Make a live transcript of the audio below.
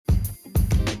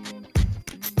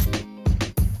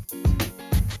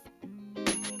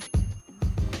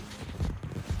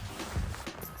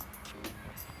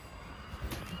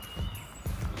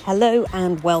Hello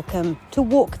and welcome to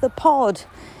Walk the Pod,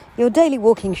 your daily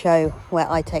walking show where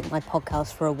I take my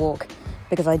podcast for a walk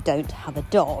because I don't have a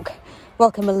dog.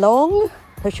 Welcome along,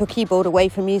 push your keyboard away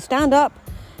from you, stand up,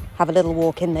 have a little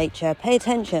walk in nature, pay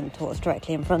attention to what's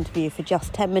directly in front of you for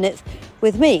just 10 minutes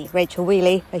with me, Rachel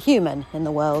Wheely, a human in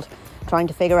the world, trying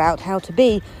to figure out how to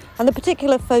be. And the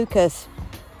particular focus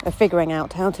of figuring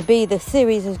out how to be this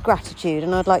series is gratitude,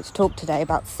 and I'd like to talk today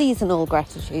about seasonal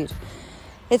gratitude.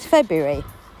 It's February.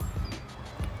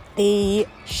 The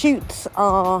shoots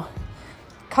are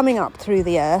coming up through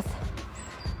the earth.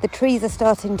 The trees are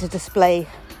starting to display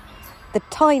the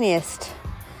tiniest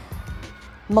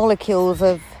molecules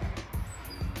of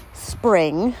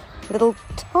spring, little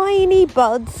tiny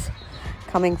buds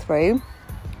coming through,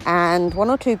 and one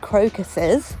or two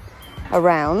crocuses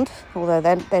around, although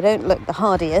they don't look the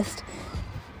hardiest.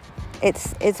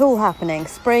 It's all happening.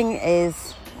 Spring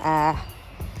is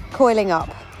coiling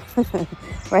up,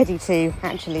 ready to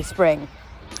actually spring.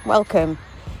 Welcome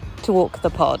to Walk the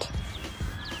Pod.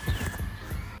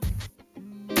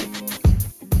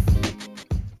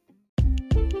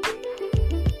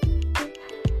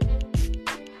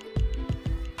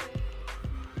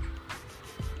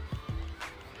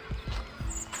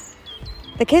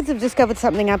 The kids have discovered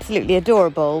something absolutely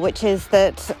adorable, which is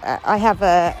that I have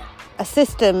a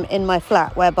system in my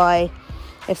flat whereby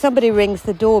if somebody rings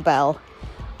the doorbell,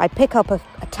 I pick up a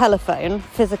telephone,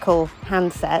 physical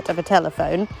handset of a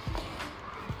telephone,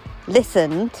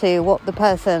 listen to what the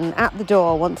person at the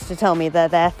door wants to tell me they're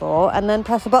there for, and then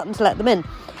press a button to let them in.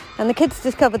 And the kids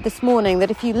discovered this morning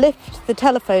that if you lift the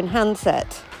telephone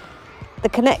handset, the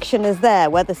connection is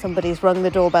there whether somebody's rung the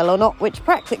doorbell or not, which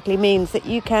practically means that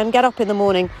you can get up in the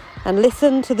morning and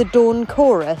listen to the dawn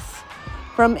chorus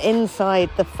from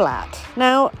inside the flat.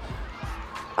 Now,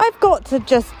 I've got to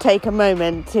just take a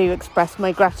moment to express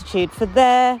my gratitude for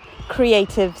their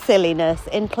creative silliness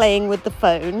in playing with the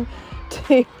phone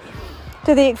to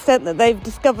the extent that they've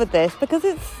discovered this, because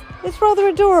it's rather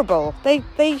adorable. They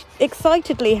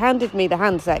excitedly handed me the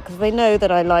handset because they know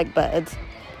that I like birds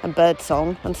and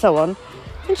birdsong and so on.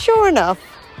 And sure enough,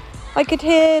 I could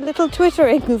hear little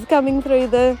twitterings coming through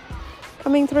the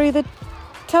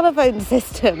telephone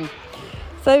system.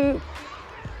 So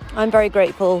I'm very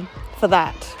grateful for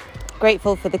that.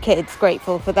 Grateful for the kids,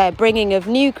 grateful for their bringing of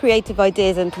new creative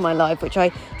ideas into my life, which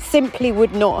I simply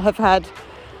would not have had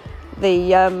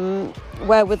the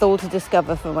wherewithal to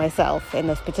discover for myself in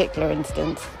this particular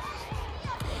instance.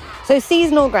 So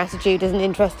seasonal gratitude is an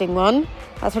interesting one.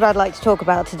 That's what I'd like to talk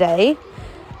about today.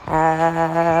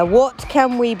 What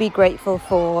can we be grateful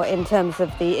for in terms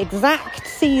of the exact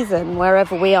season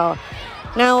wherever we are?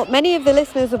 Now, many of the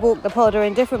listeners of Walk the Pod are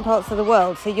in different parts of the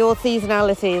world, so your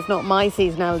seasonality is not my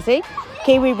seasonality.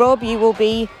 Kiwi Rob, you will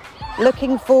be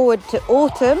looking forward to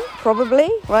autumn, probably,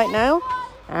 right now.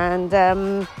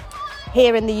 And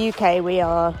here in the UK, we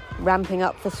are ramping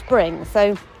up for spring.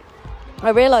 So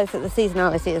I realise that the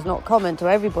seasonality is not common to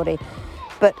everybody,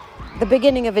 but the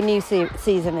beginning of a new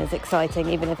season is exciting,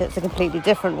 even if it's a completely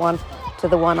different one to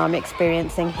the one I'm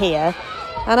experiencing here.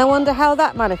 And I wonder how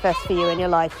that manifests for you in your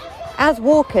life. As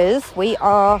walkers, we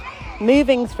are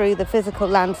moving through the physical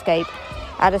landscape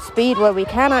at a speed where we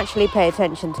can actually pay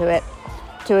attention to it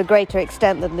to a greater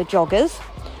extent than the joggers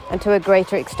and to a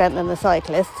greater extent than the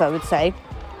cyclists, I would say.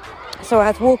 So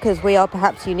as walkers, we are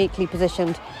perhaps uniquely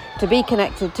positioned to be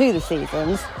connected to the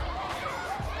seasons.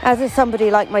 As is somebody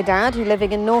like my dad, who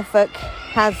living in Norfolk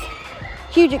has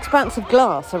huge expanse of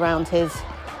glass around his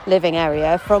living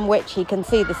area from which he can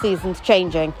see the seasons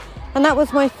changing. And that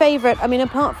was my favourite. I mean,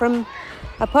 apart from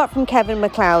Kevin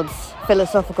MacLeod's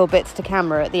philosophical bits to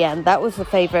camera at the end, that was the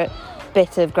favourite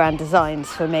bit of Grand Designs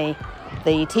for me.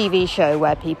 The TV show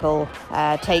where people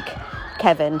take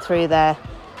Kevin through their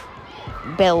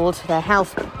build, their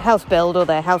house build or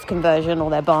their house conversion or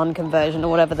their barn conversion or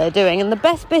whatever they're doing. And the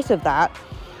best bit of that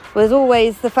was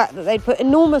always the fact that they'd put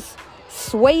enormous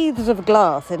swathes of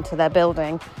glass into their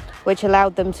building, which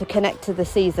allowed them to connect to the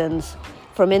seasons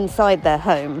from inside their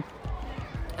home.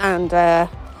 And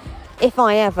if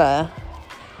I ever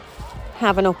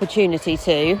have an opportunity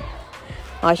to,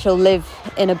 I shall live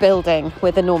in a building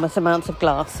with enormous amounts of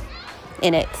glass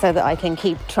in it so that I can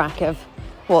keep track of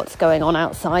what's going on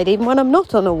outside, even when I'm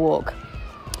not on a walk.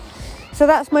 So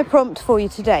that's my prompt for you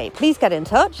today. Please get in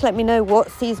touch. Let me know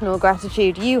what seasonal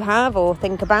gratitude you have or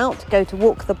think about. Go to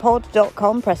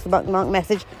walkthepod.com, press the bookmark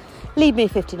message, leave me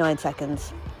 59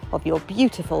 seconds of your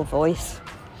beautiful voice.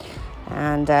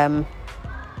 And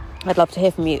I'd love to hear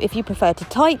from you. If you prefer to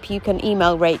type, you can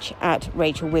email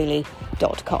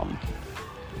rach@rachelwheely.com.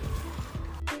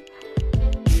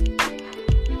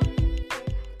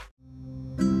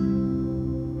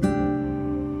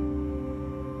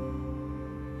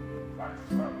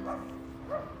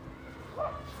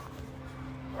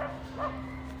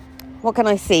 what can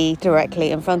I see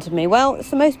directly in front of me? Well,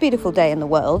 it's the most beautiful day in the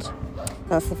world.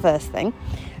 That's the first thing.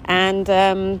 And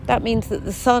that means that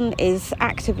the sun is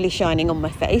actively shining on my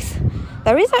face.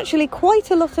 There is actually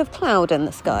quite a lot of cloud in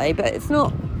the sky, but it's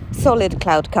not solid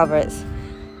cloud cover. It's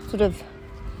sort of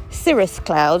cirrus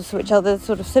clouds, which are the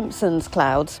sort of Simpsons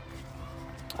clouds,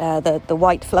 the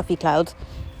white fluffy clouds.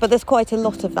 But there's quite a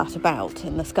lot of that about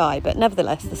in the sky. But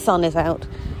nevertheless, the sun is out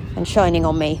and shining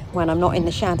on me when I'm not in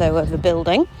the shadow of a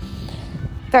building.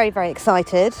 Very, very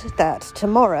excited that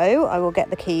tomorrow I will get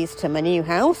the keys to my new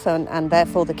house and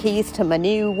therefore the keys to my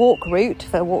new walk route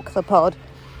for Walk the Pod.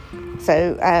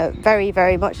 So very,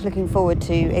 very much looking forward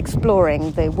to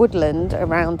exploring the woodland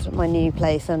around my new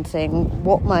place and seeing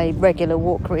what my regular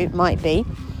walk route might be.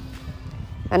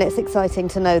 And it's exciting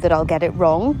to know that I'll get it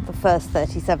wrong the first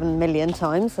 37 million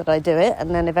times that I do it,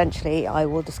 and then eventually I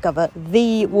will discover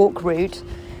the walk route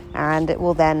and it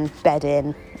will then bed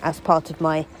in as part of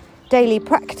my daily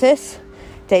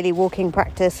walking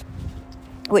practice,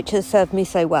 which has served me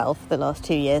so well for the last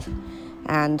 2 years.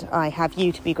 And I have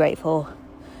you to be grateful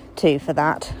to for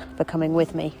that, for coming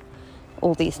with me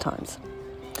all these times.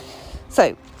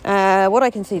 So what I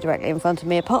can see directly in front of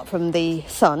me, apart from the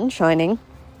sun shining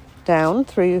down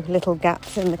through little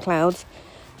gaps in the clouds,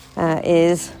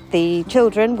 is the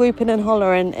children whooping and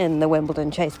hollering in the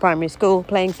Wimbledon Chase Primary School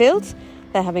playing fields.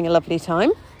 They're having a lovely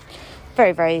time.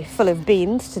 Very, very full of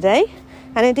beans today.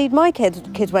 And indeed my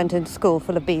kids went into school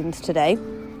full of beans today.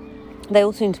 They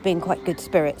all seem to be in quite good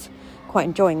spirits, quite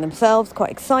enjoying themselves,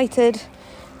 quite excited.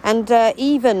 And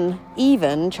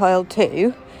even child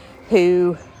 2,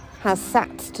 who has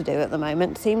SATs to do at the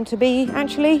moment, seemed to be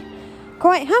actually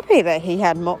quite happy that he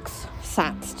had mocks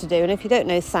SATs to do. And if you don't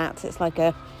know SATs, it's like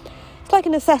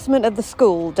an assessment of the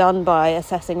school done by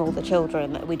assessing all the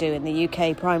children that we do in the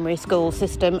UK primary school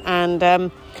system,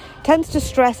 and tends to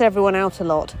stress everyone out a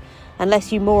lot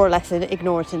unless you more or less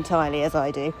ignore it entirely, as I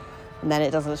do, and then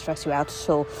it doesn't stress you out at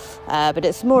all. But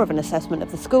it's more of an assessment of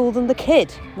the school than the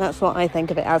kid. That's what I think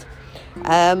of it as.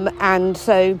 And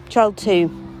so child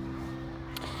 2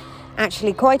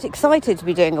 actually quite excited to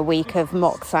be doing a week of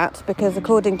mock SAT, because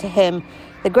according to him,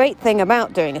 the great thing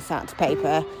about doing a SAT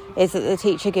paper is that the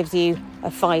teacher gives you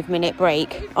a 5-minute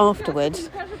break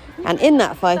afterwards. And in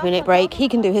that 5-minute break, he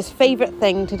can do his favourite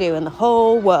thing to do in the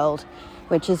whole world,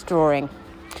 which is drawing.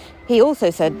 He also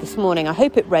said this morning, I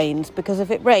hope it rains, because if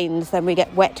it rains, then we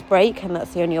get wet break, and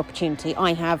that's the only opportunity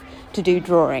I have to do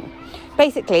drawing.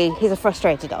 Basically, he's a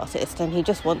frustrated artist, and he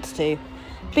just wants to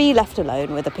be left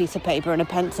alone with a piece of paper and a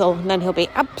pencil, and then he'll be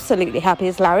absolutely happy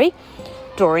as Larry,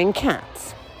 drawing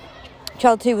cats.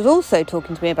 Child 2 was also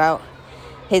talking to me about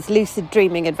his lucid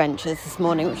dreaming adventures this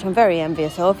morning, which I'm very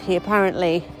envious of. He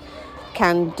apparently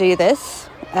can do this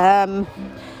at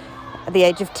the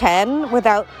age of 10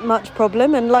 without much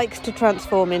problem, and likes to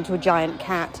transform into a giant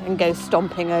cat and go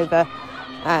stomping over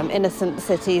innocent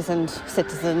cities and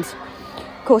citizens.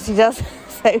 Of course he does.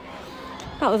 So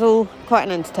that was all quite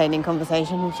an entertaining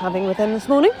conversation I was having with him this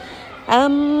morning.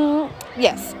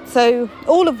 Yes, so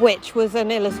all of which was an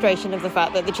illustration of the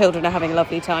fact that the children are having a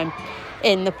lovely time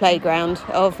in the playground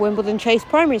of Wimbledon Chase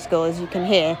Primary School. As you can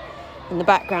hear in the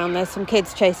background, there's some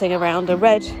kids chasing around a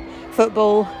red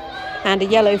football and a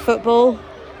yellow football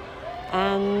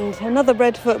and another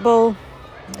red football.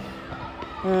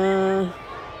 There's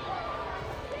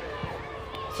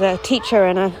a teacher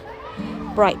in a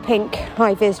bright pink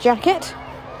high-vis jacket.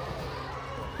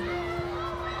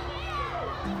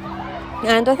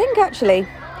 And I think actually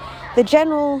the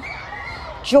general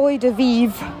joie de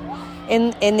vivre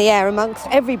in the air amongst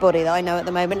everybody that I know at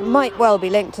the moment might well be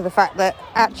linked to the fact that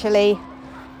actually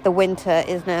the winter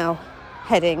is now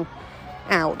heading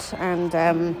out, and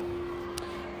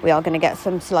we are going to get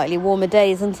some slightly warmer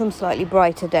days and some slightly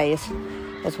brighter days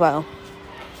as well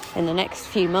in the next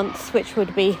few months, which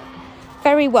would be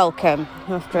very welcome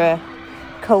after a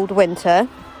cold winter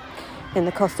in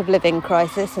the cost of living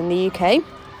crisis in the UK.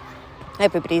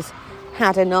 Everybody's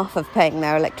had enough of paying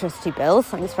their electricity bills,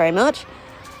 thanks very much,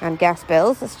 and gas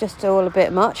bills. It's just all a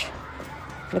bit much.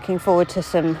 Looking forward to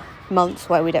some months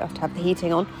where we don't have to have the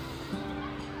heating on.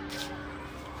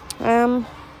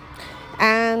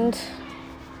 And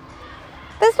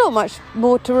there's not much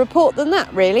more to report than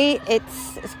that, really.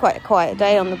 It's quite a quiet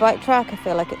day on the bike track. I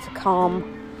feel like it's a calm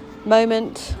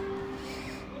moment,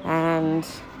 and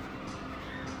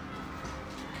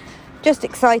just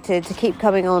excited to keep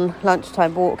coming on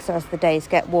lunchtime walks as the days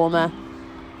get warmer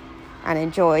and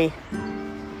enjoy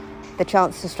the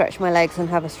chance to stretch my legs and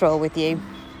have a stroll with you.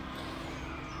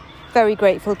 Very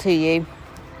grateful to you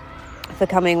for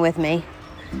coming with me.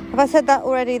 Have I said that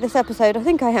already this episode? I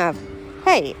think I have.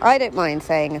 hey, I don't mind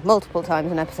saying multiple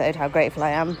times an episode how grateful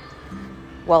I am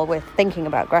while we're thinking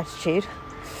about gratitude.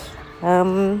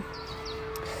 And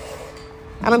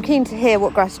I'm keen to hear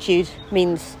what gratitude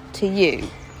means to you.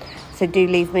 So do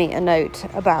leave me a note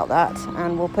about that,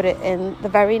 and we'll put it in the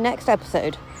very next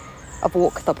episode of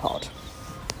Walk the Pod.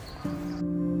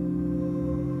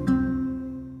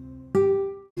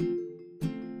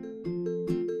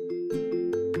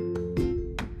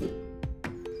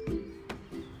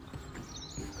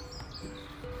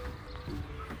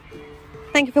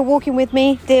 Thank you for walking with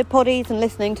me, dear poddies, and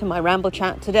listening to my ramble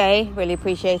chat today. Really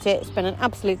appreciate it. It's been an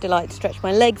absolute delight to stretch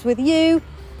my legs with you.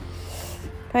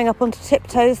 Going up onto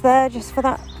tiptoes there just for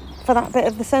that bit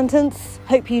of the sentence.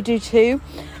 Hope you do too.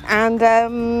 And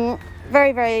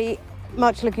very, very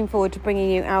much looking forward to bringing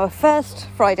you our first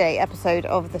Friday episode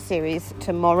of the series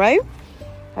tomorrow,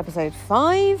 episode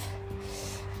 5,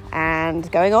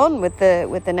 and going on with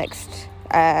the next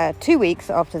 2 weeks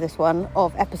after this one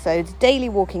of episodes, daily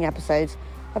walking episodes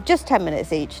of just 10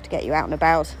 minutes each to get you out and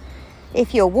about.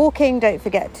 If you're walking, don't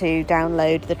forget to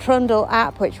download the Trundle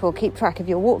app, which will keep track of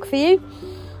your walk for you,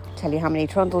 tell you how many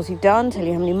trundles you've done, tell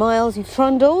you how many miles you've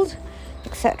trundled,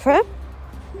 etc.,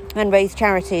 and raise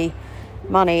charity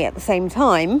money at the same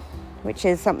time, which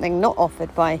is something not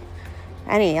offered by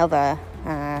any other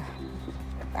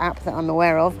app that I'm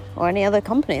aware of, or any other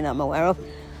company that I'm aware of.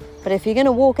 But if you're going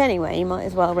to walk anyway, you might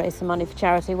as well raise some money for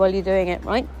charity while you're doing it,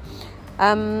 right?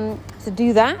 So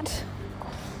do that,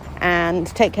 and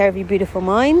take care of your beautiful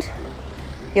mind,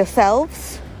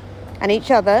 yourselves, and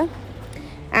each other.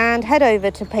 And head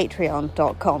over to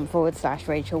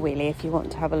patreon.com/Rachel Wheely if you want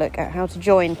to have a look at how to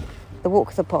join the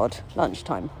Walk the Pod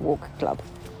Lunchtime Walk Club.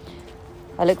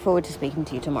 I look forward to speaking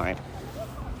to you tomorrow.